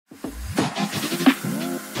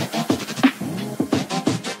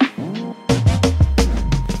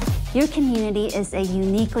Your community is a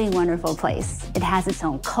uniquely wonderful place. It has its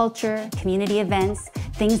own culture, community events,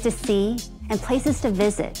 things to see, and places to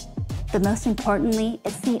visit. But most importantly,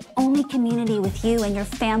 it's the only community with you and your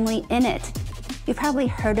family in it. You've probably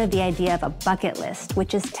heard of the idea of a bucket list,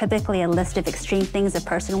 which is typically a list of extreme things a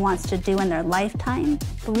person wants to do in their lifetime.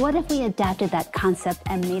 But what if we adapted that concept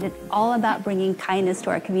and made it all about bringing kindness to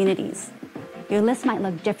our communities? Your list might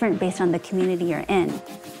look different based on the community you're in.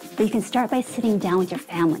 But you can start by sitting down with your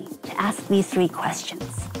family to ask these 3 questions.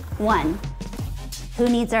 1, who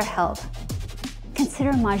needs our help?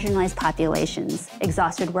 Consider marginalized populations,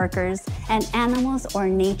 exhausted workers, and animals or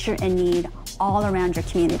nature in need all around your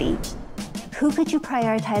community. Who could you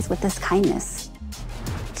prioritize with this kindness?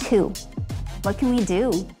 2, what can we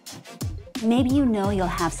do? Maybe you know you'll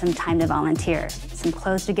have some time to volunteer, some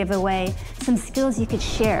clothes to give away, some skills you could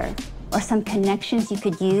share, or some connections you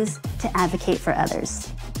could use to advocate for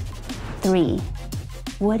others. 3,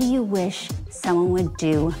 what do you wish someone would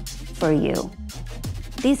do for you?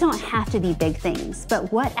 These don't have to be big things,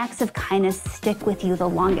 but what acts of kindness stick with you the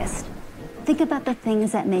longest? Think about the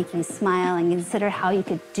things that make you smile and consider how you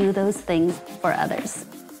could do those things for others.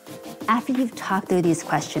 After you've talked through these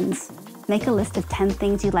questions, make a list of 10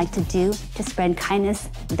 things you'd like to do to spread kindness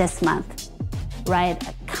this month. Write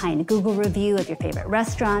a kind Google review of your favorite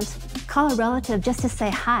restaurant, call a relative just to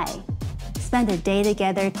say hi, spend a day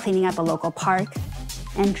together cleaning up a local park,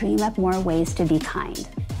 and dream up more ways to be kind.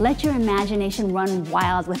 Let your imagination run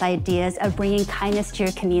wild with ideas of bringing kindness to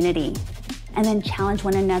your community, and then challenge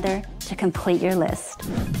one another to complete your list.